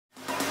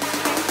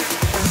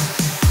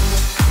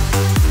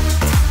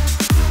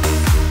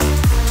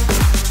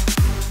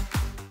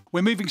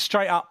We're moving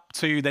straight up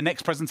to the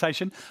next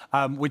presentation,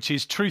 which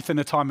is Truth in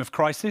a Time of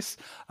Crisis,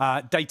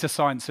 Data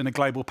Science in a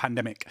Global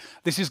Pandemic.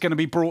 This is going to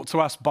be brought to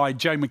us by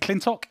Joe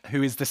McClintock,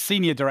 who is the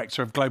Senior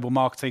Director of Global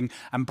Marketing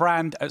and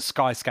Brand at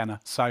Skyscanner.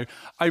 So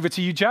over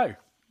to you, Joe.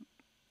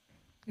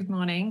 Good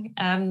morning.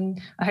 I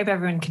hope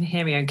everyone can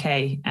hear me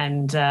okay.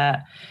 And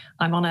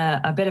I'm on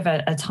a bit of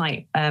a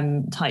tight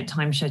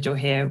time schedule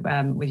here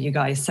with you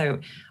guys. So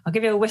I'll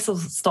give you a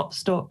whistle-stop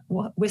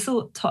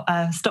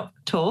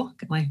tour,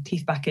 get my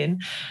teeth back in,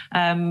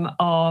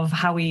 of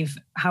how we've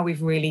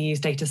really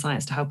used data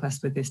science to help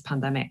us with this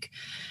pandemic.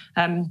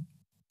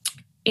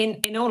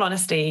 In all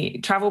honesty,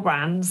 travel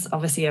brands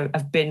obviously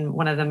have been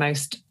one of the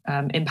most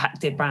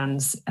impacted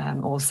brands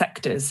or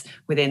sectors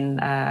within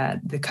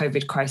the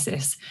COVID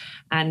crisis.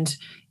 And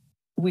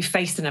we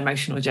faced an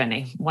emotional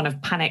journey, one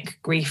of panic,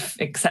 grief,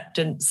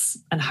 acceptance,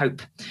 and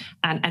hope.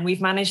 And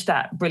we've managed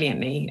that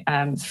brilliantly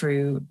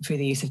through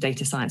the use of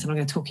data science. And I'm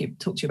going to talk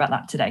to you about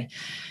that today.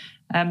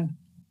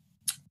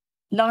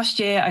 Last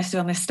year, I stood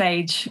on this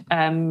stage.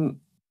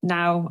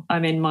 Now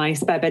I'm in my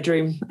spare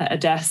bedroom at a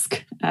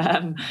desk,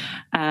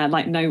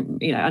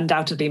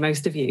 undoubtedly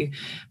most of you.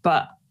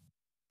 But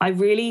I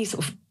really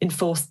sort of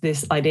enforced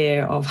this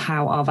idea of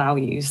how our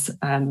values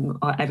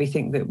are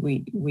everything that we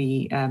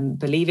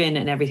believe in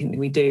and everything that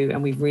we do,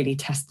 and we've really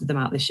tested them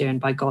out this year.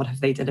 And by God,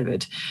 have they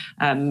delivered?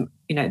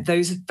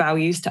 Those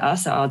values to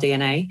us are our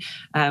DNA.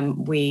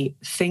 We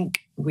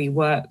think, we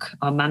work.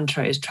 Our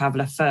mantra is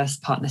traveller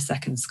first, partner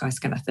second,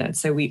 Skyscanner third.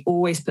 So we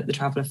always put the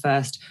traveller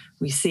first.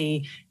 We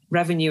see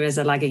revenue as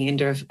a lagging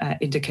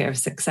indicator of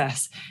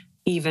success,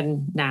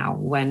 even now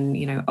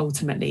when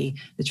ultimately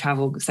the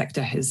travel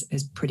sector has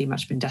pretty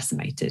much been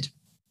decimated.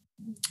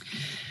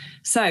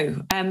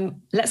 So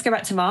let's go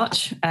back to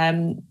March.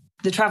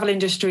 The travel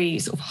industry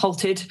sort of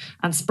halted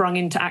and sprung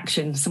into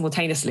action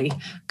simultaneously.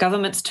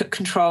 Governments took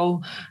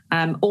control.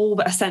 All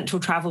but essential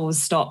travel was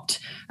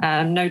stopped.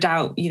 No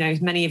doubt,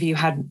 many of you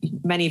had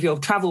many of your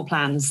travel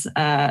plans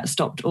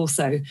stopped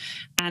also,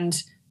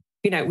 and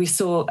we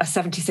saw a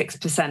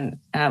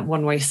 76%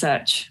 one-way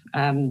search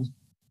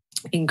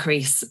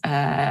increase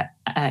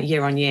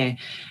year on year.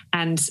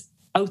 And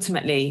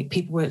ultimately,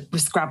 people were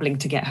scrabbling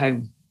to get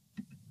home.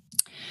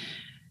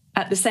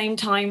 At the same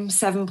time,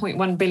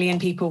 7.1 billion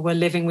people were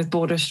living with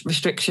border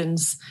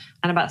restrictions,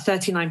 and about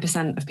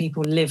 39% of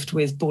people lived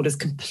with borders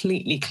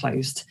completely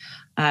closed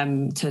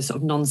to sort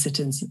of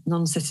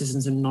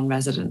non-citizens and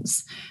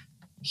non-residents.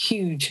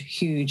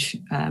 Huge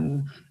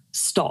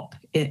stop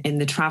in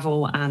the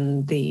travel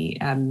and the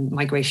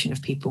migration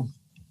of people.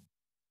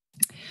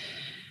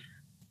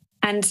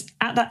 And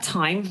at that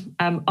time,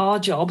 our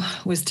job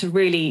was to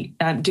really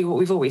do what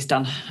we've always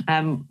done,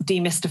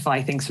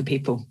 demystify things for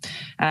people.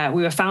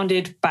 We were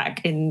founded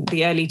back in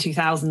the early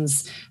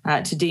 2000s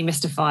to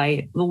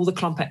demystify all the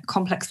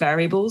complex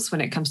variables when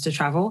it comes to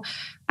travel.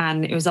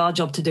 And it was our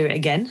job to do it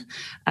again,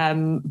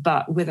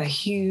 but with a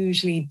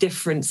hugely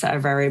different set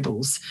of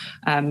variables,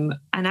 and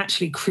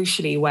actually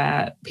crucially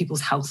where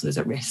people's health was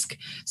at risk.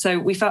 So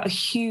we felt a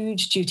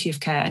huge duty of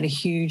care and a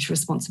huge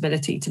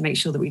responsibility to make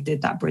sure that we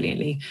did that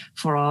brilliantly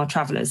for our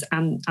travellers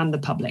and the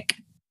public.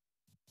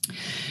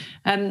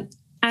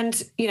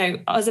 And,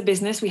 as a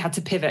business, we had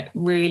to pivot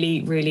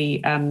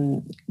really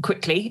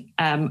quickly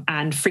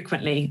and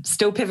frequently,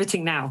 still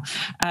pivoting now.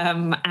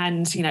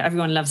 And,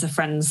 everyone loves a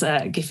Friends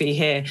Giphy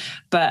here.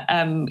 But,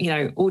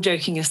 all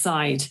joking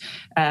aside,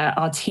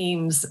 our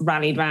teams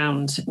rallied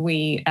round.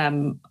 We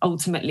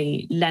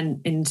ultimately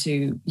lent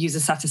into user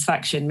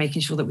satisfaction,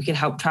 making sure that we could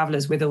help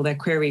travellers with all their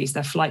queries,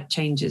 their flight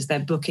changes, their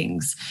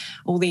bookings,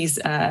 all these,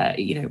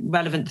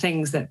 relevant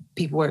things that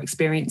people were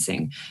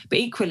experiencing. But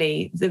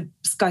equally, the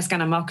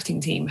Skyscanner marketing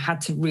team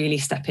had to really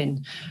step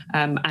in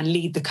and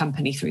lead the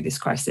company through this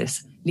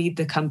crisis, lead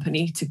the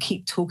company to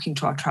keep talking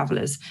to our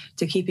travellers,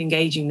 to keep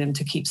engaging them,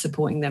 to keep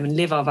supporting them and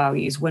live our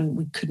values when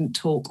we couldn't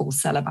talk or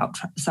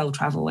sell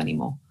travel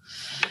anymore.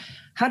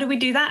 How do we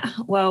do that?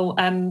 Well,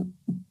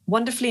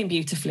 wonderfully and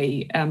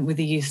beautifully with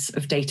the use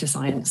of data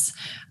science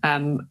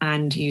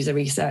and user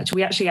research.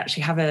 We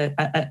actually have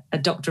a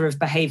doctor of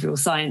behavioural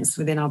science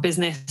within our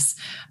business,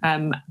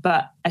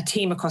 but a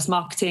team across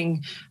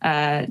marketing,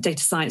 data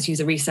science,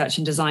 user research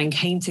and design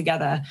came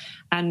together,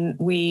 and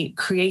we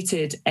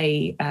created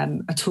a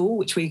tool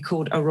which we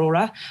called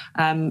Aurora,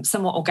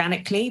 somewhat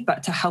organically,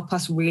 but to help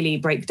us really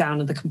break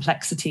down the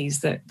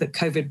complexities that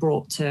COVID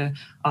brought to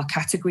our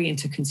category and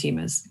to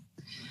consumers.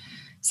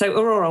 So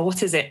Aurora,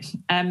 what is it?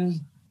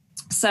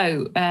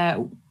 So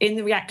in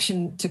the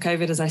reaction to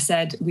COVID, as I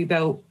said, we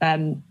built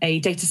a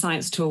data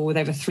science tool with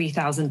over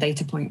 3,000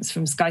 data points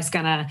from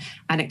Skyscanner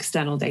and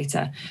external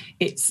data.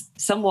 It's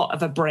somewhat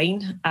of a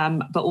brain,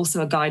 but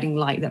also a guiding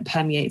light that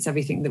permeates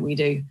everything that we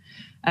do.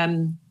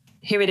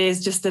 Here it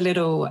is, just a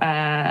little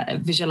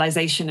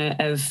visualization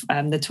of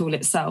the tool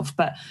itself.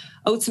 But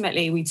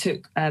ultimately, we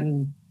took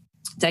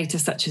Data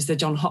such as the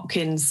Johns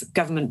Hopkins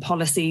government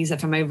policies are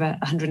from over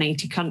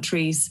 180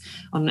 countries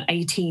on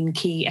 18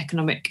 key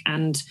economic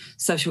and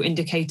social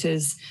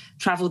indicators,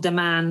 travel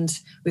demand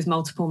with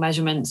multiple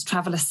measurements,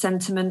 traveller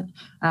sentiment.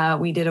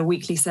 We did a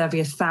weekly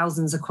survey of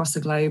thousands across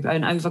the globe,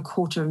 and over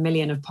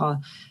 250,000 have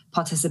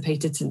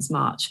participated since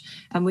March.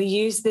 And we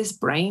used this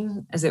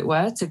brain, as it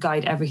were, to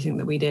guide everything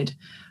that we did.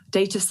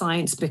 Data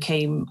science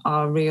became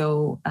our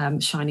real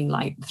shining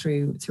light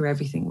through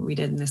everything that we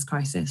did in this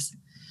crisis.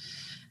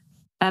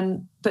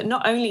 But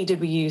not only did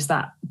we use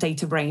that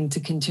data brain to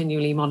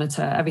continually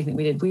monitor everything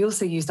we did, we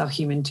also used our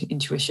human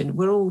intuition.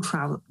 We're all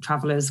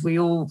travelers, we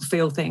all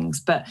feel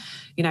things, but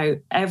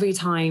every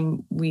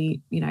time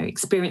we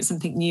experience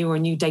something new or a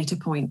new data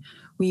point,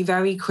 we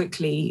very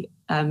quickly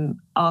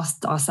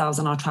asked ourselves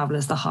and our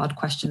travelers the hard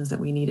questions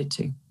that we needed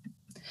to.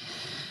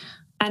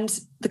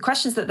 And the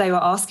questions that they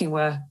were asking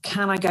were,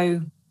 can I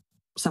go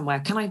somewhere?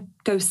 Can I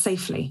go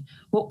safely?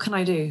 What can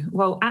I do?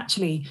 Well,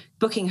 actually,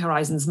 booking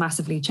horizons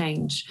massively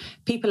changed.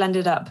 People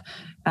ended up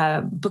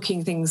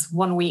booking things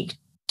 1 week,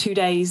 2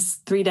 days,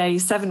 3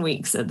 days, 7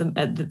 weeks at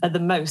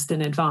the most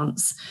in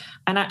advance.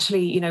 And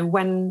actually,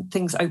 when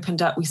things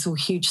opened up, we saw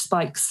huge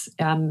spikes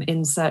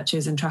in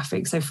searches and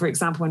traffic. So, for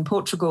example, when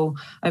Portugal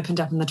opened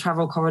up in the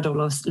travel corridor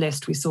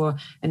list, we saw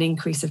an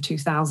increase of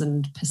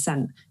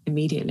 2,000%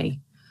 immediately.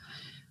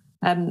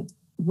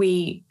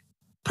 We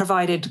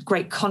provided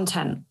great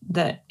content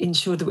that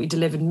ensured that we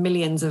delivered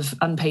millions of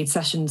unpaid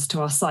sessions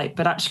to our site,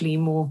 but actually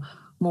more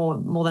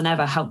than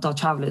ever helped our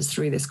travelers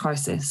through this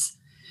crisis.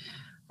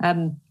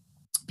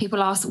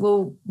 People ask,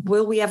 well,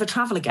 will we ever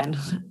travel again?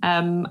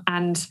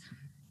 And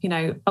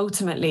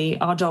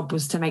ultimately our job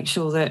was to make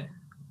sure that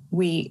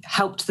we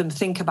helped them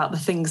think about the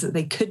things that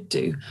they could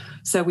do.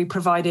 So we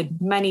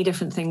provided many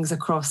different things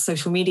across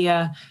social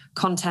media,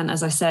 content,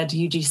 as I said,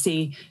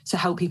 UGC, to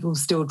help people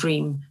still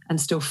dream and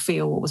still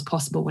feel what was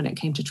possible when it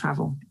came to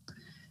travel.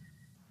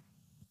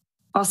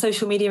 Our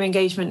social media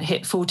engagement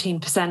hit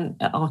 14%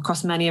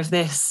 across many of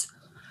this.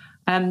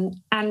 And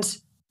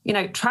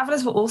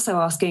travelers were also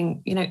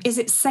asking, is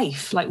it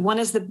safe? Like one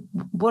of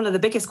the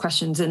biggest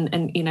questions and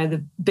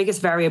the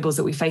biggest variables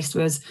that we faced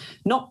was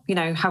not,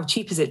 how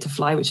cheap is it to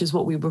fly, which is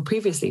what we were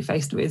previously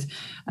faced with,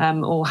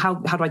 or how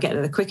do I get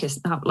there the quickest?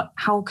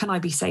 How can I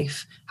be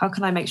safe? How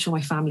can I make sure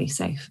my family's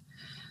safe?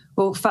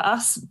 Well, for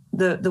us,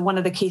 the one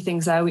of the key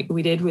things that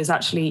we did was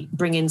actually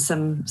bring in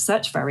some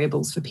search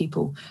variables for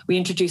people. We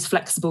introduced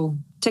flexible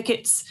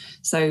tickets,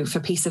 so for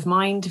peace of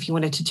mind, if you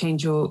wanted to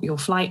change your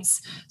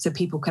flights, so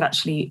people could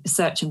actually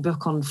search and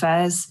book on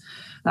fares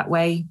that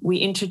way. We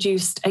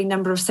introduced a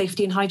number of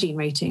safety and hygiene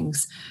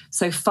ratings,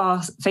 so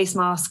face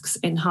masks,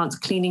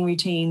 enhanced cleaning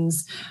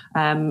routines,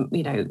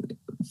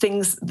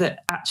 things that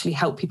actually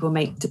help people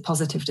make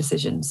positive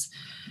decisions.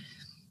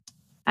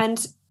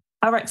 And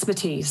our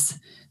expertise.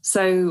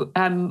 So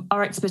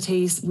our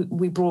expertise,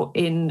 we brought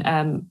in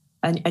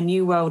a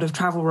new world of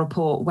travel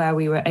report where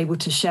we were able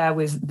to share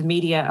with the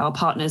media, our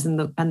partners and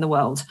the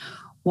world,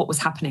 what was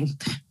happening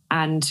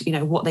and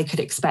what they could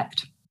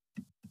expect.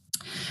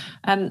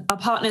 Our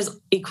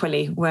partners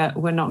equally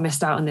were not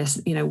missed out on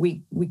this.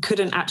 We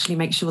couldn't actually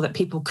make sure that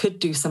people could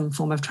do some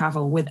form of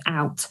travel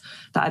without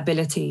that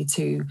ability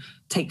to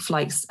take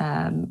flights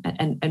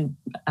and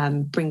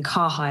bring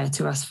car hire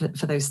to us for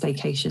those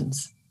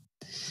staycations.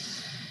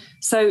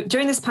 So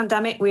during this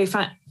pandemic, we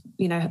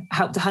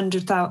helped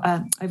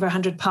over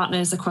 100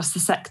 partners across the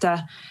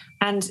sector.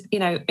 And,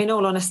 in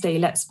all honesty,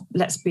 let's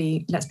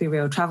be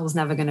real. Travel's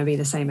never going to be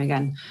the same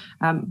again.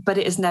 But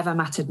it has never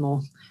mattered more.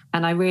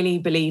 And I really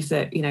believe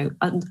that,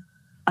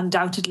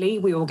 undoubtedly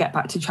we will get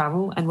back to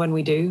travel. And when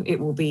we do, it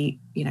will be,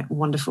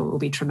 wonderful. It will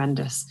be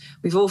tremendous.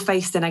 We've all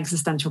faced an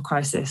existential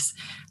crisis.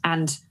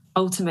 And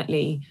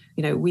ultimately,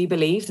 we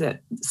believe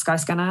that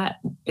Skyscanner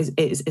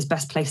is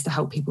best placed to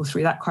help people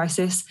through that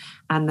crisis,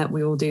 and that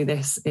we will do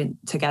this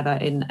together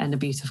in a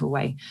beautiful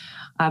way.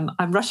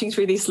 I'm rushing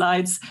through these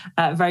slides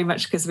very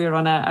much because we're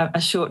on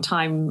a short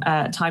time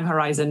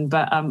horizon,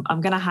 but I'm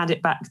going to hand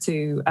it back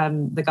to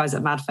the guys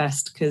at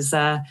MadFest because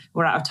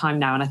we're out of time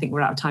now, and I think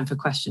we're out of time for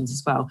questions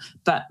as well.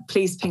 But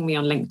please ping me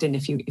on LinkedIn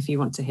if you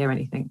want to hear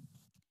anything.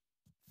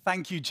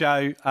 Thank you,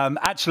 Jo.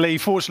 Actually,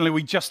 fortunately,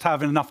 we just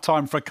have enough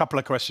time for a couple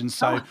of questions.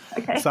 So,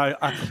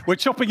 we're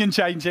chopping and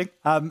changing.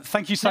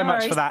 Thank you so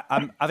much for that.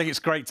 I think it's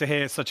great to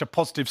hear such a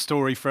positive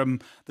story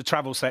from the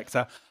travel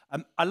sector.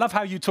 I love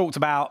how you talked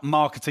about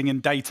marketing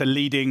and data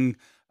leading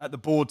at the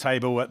board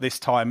table at this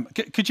time.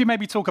 Could you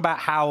maybe talk about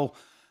how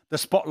the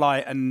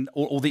spotlight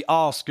or the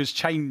ask has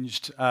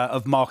changed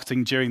of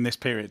marketing during this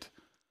period?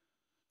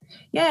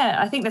 Yeah,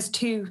 I think there's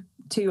two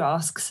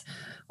asks.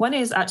 One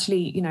is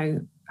actually,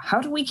 how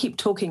do we keep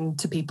talking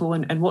to people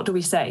and what do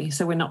we say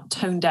so we're not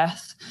tone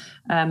deaf?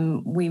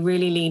 We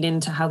really lean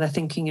into how they're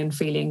thinking and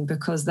feeling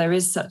because there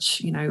is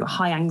such,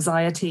 high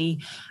anxiety,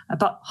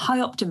 but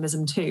high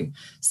optimism too.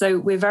 So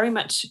we're very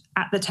much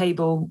at the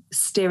table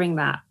steering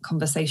that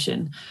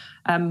conversation.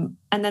 And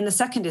then the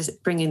second is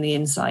bringing the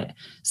insight.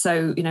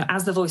 So,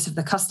 as the voice of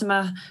the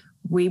customer,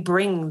 we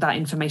bring that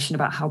information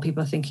about how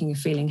people are thinking and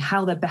feeling,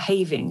 how they're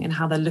behaving and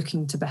how they're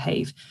looking to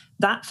behave.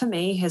 That for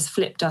me has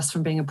flipped us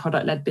from being a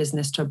product-led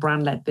business to a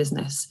brand-led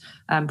business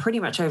pretty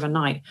much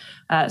overnight.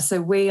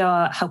 So we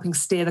are helping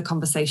steer the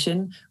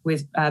conversation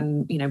with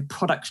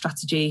product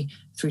strategy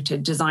through to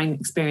design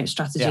experience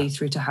strategy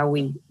through to how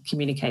we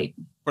communicate.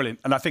 Brilliant.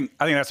 And I think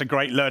that's a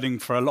great learning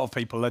for a lot of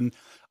people. And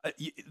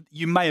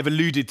you may have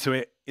alluded to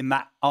it in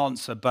that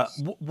answer, but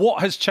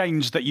what has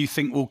changed that you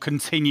think will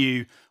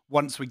continue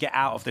once we get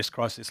out of this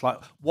crisis? Like,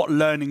 what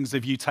learnings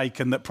have you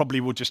taken that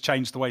probably will just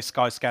change the way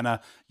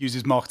Skyscanner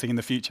uses marketing in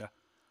the future?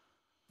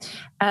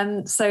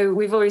 So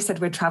we've always said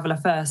we're traveller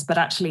first, but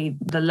actually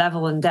the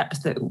level and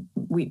depth that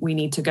we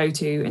need to go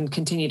to and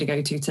continue to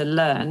go to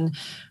learn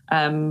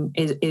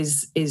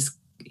is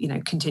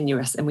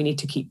continuous, and we need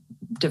to keep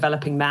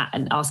developing that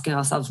and asking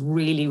ourselves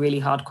really, really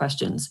hard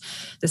questions.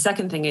 The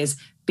second thing is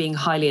being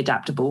highly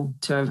adaptable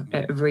to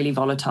a really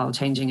volatile,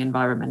 changing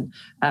environment.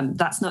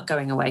 That's not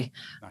going away.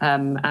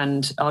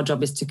 And our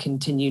job is to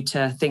continue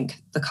to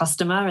think the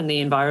customer and the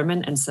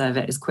environment and serve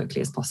it as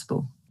quickly as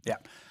possible. Yeah.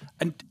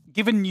 And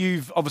given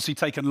you've obviously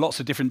taken lots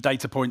of different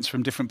data points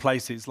from different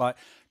places, like,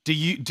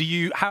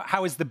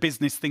 how is the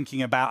business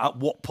thinking about at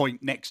what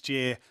point next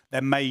year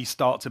there may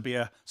start to be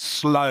a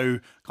slow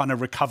kind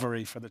of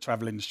recovery for the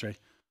travel industry?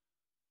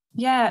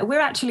 Yeah, we're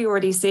actually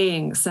already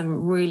seeing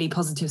some really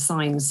positive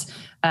signs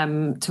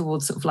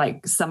towards sort of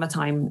like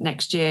summertime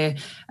next year,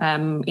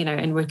 and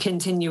we're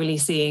continually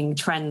seeing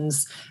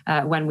trends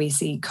when we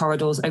see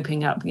corridors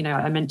opening up.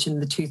 I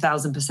mentioned the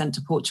 2,000%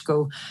 to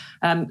Portugal.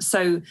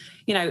 So,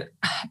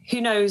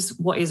 who knows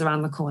what is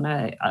around the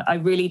corner? I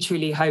really,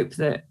 truly hope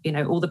that,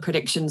 all the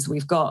predictions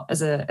we've got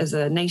as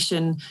a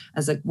nation,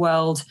 as a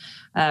world,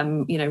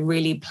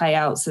 really play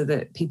out so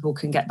that people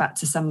can get back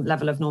to some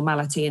level of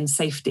normality and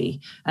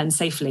safety and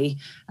safely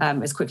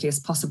as quickly as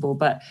possible.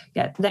 But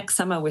yeah, next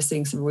summer we're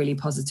seeing some really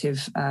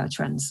positive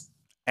trends.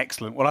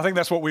 Excellent. Well, I think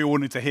that's what we all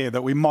wanted to hear,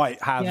 that we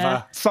might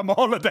have summer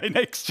holiday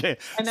next year.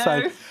 I know.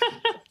 So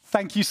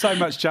thank you so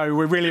much, Jo.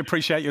 We really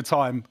appreciate your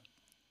time.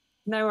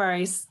 No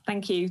worries.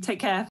 Thank you. Take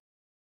care.